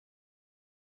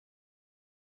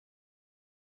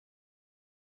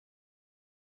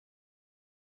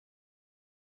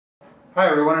Hi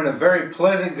everyone, and a very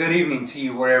pleasant good evening to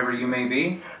you wherever you may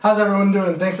be. How's everyone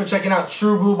doing? Thanks for checking out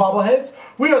True Blue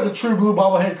Bobbleheads. We are the True Blue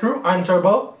Bobblehead crew. I'm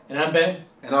Turbo. And I'm Ben.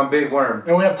 And I'm Big Worm.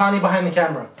 And we have Tani behind the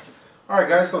camera. Alright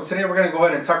guys, so today we're going to go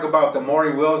ahead and talk about the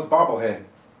Maury Wills Bobblehead.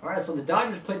 Alright, so the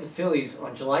Dodgers played the Phillies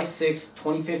on July 6,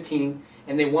 2015,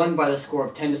 and they won by the score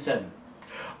of 10-7.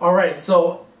 Alright,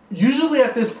 so usually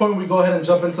at this point we go ahead and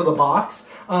jump into the box.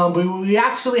 But we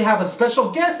actually have a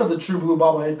special guest of the True Blue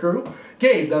Bobblehead crew,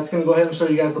 Gabe. That's going to go ahead and show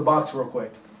you guys the box real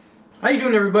quick. How you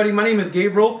doing, everybody? My name is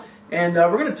Gabriel, and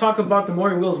we're going to talk about the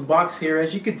Maury Wills box here.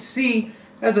 As you can see, it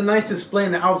has a nice display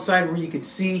on the outside where you can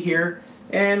see here.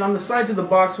 And on the sides of the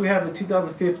box, we have the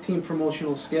 2015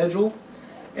 promotional schedule.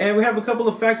 And we have a couple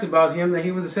of facts about him, that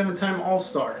he was a 7-time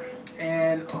All-Star.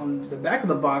 And on the back of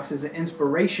the box is an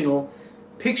inspirational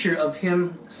picture of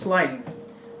him sliding.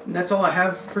 And that's all I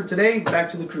have for today. Back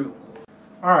to the crew.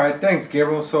 Alright, thanks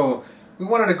Gabriel. So we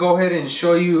wanted to go ahead and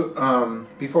show you,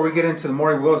 before we get into the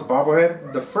Maury Wills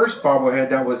bobblehead, the first bobblehead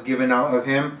that was given out of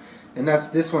him. And that's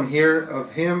this one here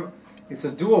of him. It's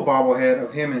a dual bobblehead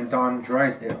of him and Don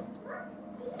Drysdale.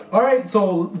 Alright,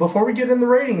 so before we get in the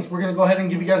ratings, we're going to go ahead and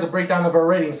give you guys a breakdown of our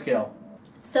rating scale.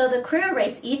 So the crew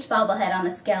rates each bobblehead on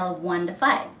a scale of 1 to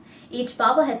 5. Each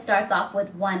bobblehead starts off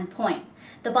with 1 point.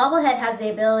 The bobblehead has the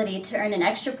ability to earn an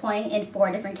extra point in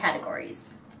 4 different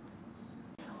categories.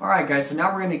 Alright guys, so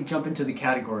now we're going to jump into the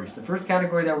categories. The first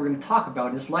category that we're going to talk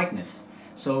about is likeness.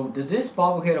 So does this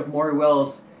bobblehead of Maury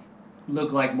Wills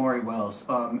look like Maury Wills?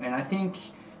 And I think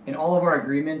in all of our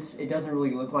agreements, it doesn't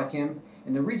really look like him.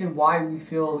 And the reason why we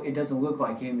feel it doesn't look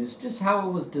like him is just how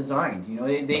it was designed. You know,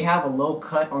 they have a low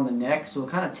cut on the neck, so it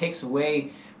kind of takes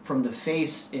away from the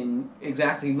face in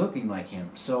exactly looking like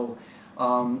him. So,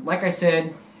 like I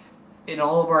said, in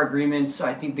all of our agreements,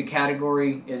 I think the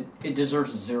category it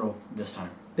deserves a 0 this time.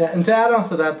 Yeah, and to add on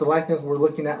to that, the likeness, we're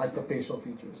looking at like the facial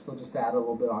features. So just to add a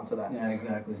little bit onto that. Yeah,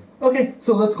 exactly. Okay,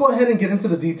 so let's go ahead and get into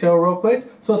the detail real quick.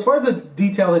 So as far as the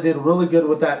detail, they did really good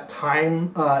with that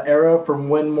time era from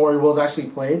when Maury Wills actually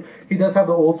played. He does have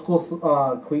the old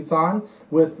school cleats on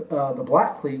with the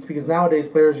black cleats, because nowadays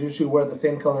players usually wear the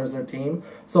same color as their team.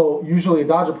 So usually a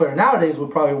Dodger player nowadays would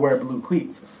probably wear blue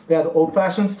cleats. They have the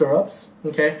old-fashioned stirrups,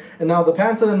 okay? And now the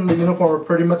pants and the uniform are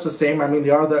pretty much the same. I mean, they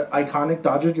are the iconic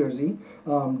Dodger jersey.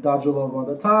 Dodger logo on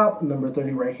the top, number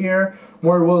 30 right here.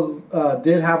 Maury Wills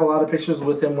did have a lot of pictures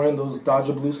with him wearing those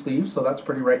Dodger blue sleeves, so that's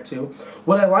pretty right too.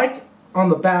 What I like on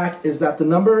the back is that the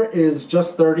number is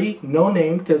just 30, no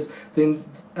name, because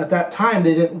at that time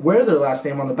they didn't wear their last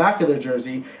name on the back of their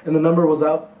jersey, and the number was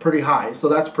up pretty high, so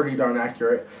that's pretty darn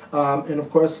accurate. And of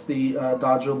course the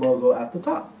Dodger logo at the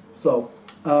top. So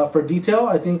for detail,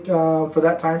 I think for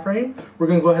that time frame, we're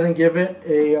going to go ahead and give it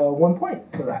a 1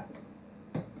 point to that.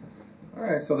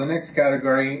 Alright, so the next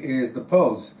category is the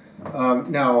pose.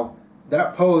 Now,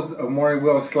 that pose of Maury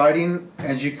Wills sliding,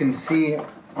 as you can see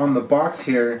on the box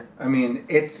here, I mean,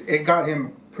 it got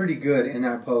him pretty good in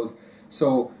that pose.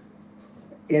 So,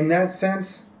 in that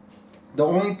sense, the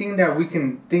only thing that we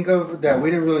can think of that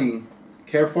we didn't really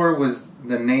care for was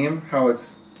the name, how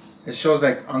it shows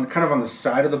like on kind of on the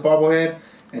side of the bobblehead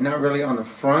and not really on the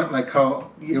front, like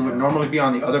how it would normally be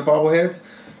on the other bobbleheads.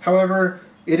 However,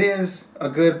 it is a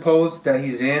good pose that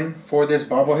he's in for this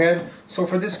bobblehead. So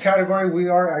for this category, we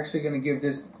are actually going to give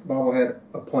this bobblehead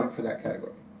a point for that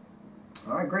category.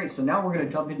 Alright, great. So now we're going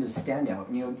to jump into the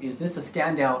standout. You know, is this a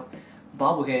standout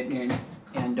bobblehead?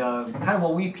 And kind of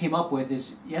what we've came up with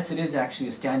is, yes, it is actually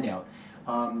a standout.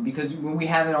 Because when we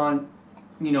have it on,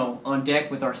 you know, on deck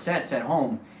with our sets at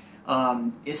home,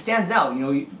 it stands out. You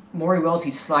know, Maury Wills,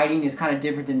 he's sliding is kind of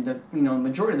different than the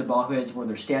majority of the bobbleheads where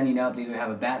they're standing up. They either have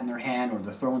a bat in their hand or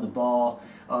they're throwing the ball.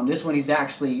 This one, he's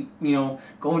actually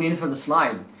going in for the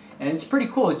slide, and it's pretty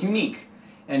cool. It's unique,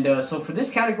 and so for this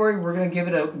category, we're gonna give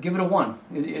it a 1.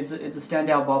 It's a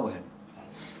standout bobblehead.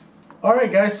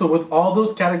 Alright guys, so with all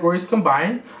those categories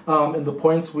combined, and the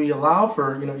points we allow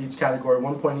for each category,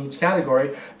 1 point in each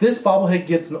category, this bobblehead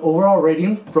gets an overall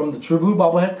rating from the True Blue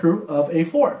Bobblehead crew of a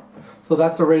 4. So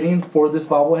that's a rating for this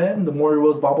bobblehead, and the Maury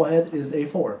Wills bobblehead is a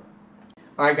 4.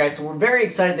 Alright guys, so we're very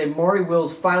excited that Maury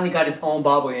Wills finally got his own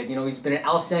bobblehead. You know, he's been an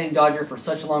outstanding Dodger for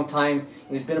such a long time.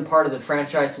 He's been a part of the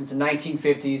franchise since the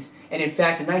 1950s. And in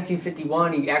fact, in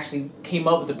 1951, he actually came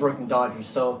up with the Brooklyn Dodgers.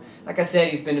 So, like I said,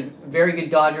 he's been a very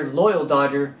good Dodger, loyal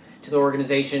Dodger to the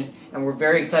organization. And we're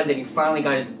very excited that he finally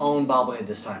got his own bobblehead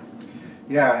this time.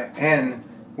 Yeah, and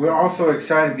we're also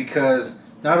excited because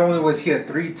not only was he a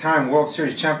 3-time World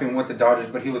Series champion with the Dodgers,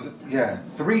 but he was,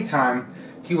 3-time.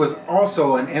 He was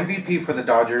also an MVP for the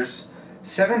Dodgers,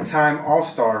 7-time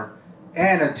All-Star,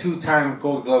 and a 2-time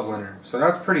Gold Glove winner. So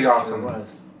that's pretty awesome. Sure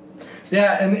was.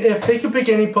 Yeah, and if they could pick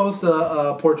any pose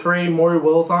to portray Maury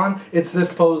Wills on, it's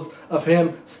this pose of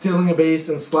him stealing a base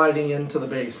and sliding into the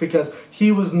base, because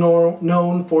he was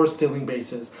known for stealing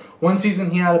bases. One season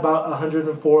he had about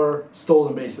 104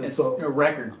 stolen bases. It's so a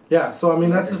record. Yeah, so I mean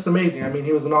that's just amazing. I mean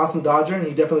he was an awesome Dodger, and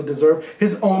he definitely deserved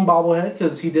his own bobblehead,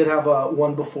 because he did have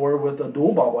one before with a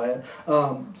dual bobblehead.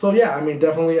 So yeah, I mean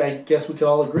definitely, I guess we could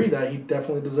all agree that he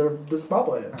definitely deserved this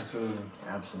bobblehead. Absolutely.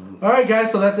 Absolutely. All right,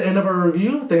 guys. So that's the end of our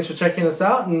review. Thanks for checking us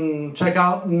out, and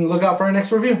look out for our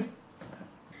next review.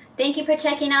 Thank you for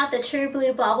checking out the True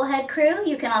Blue Bobblehead crew.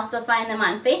 You can also find them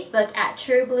on Facebook at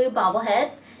True Blue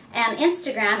Bobbleheads, and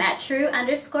Instagram at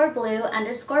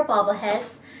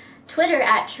True_Blue_Bobbleheads, Twitter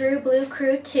at True Blue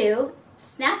Crew 2,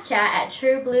 Snapchat at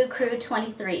True Blue Crew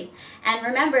 23. And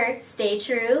remember, stay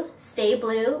true, stay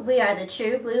blue. We are the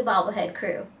True Blue Bobblehead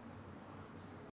crew.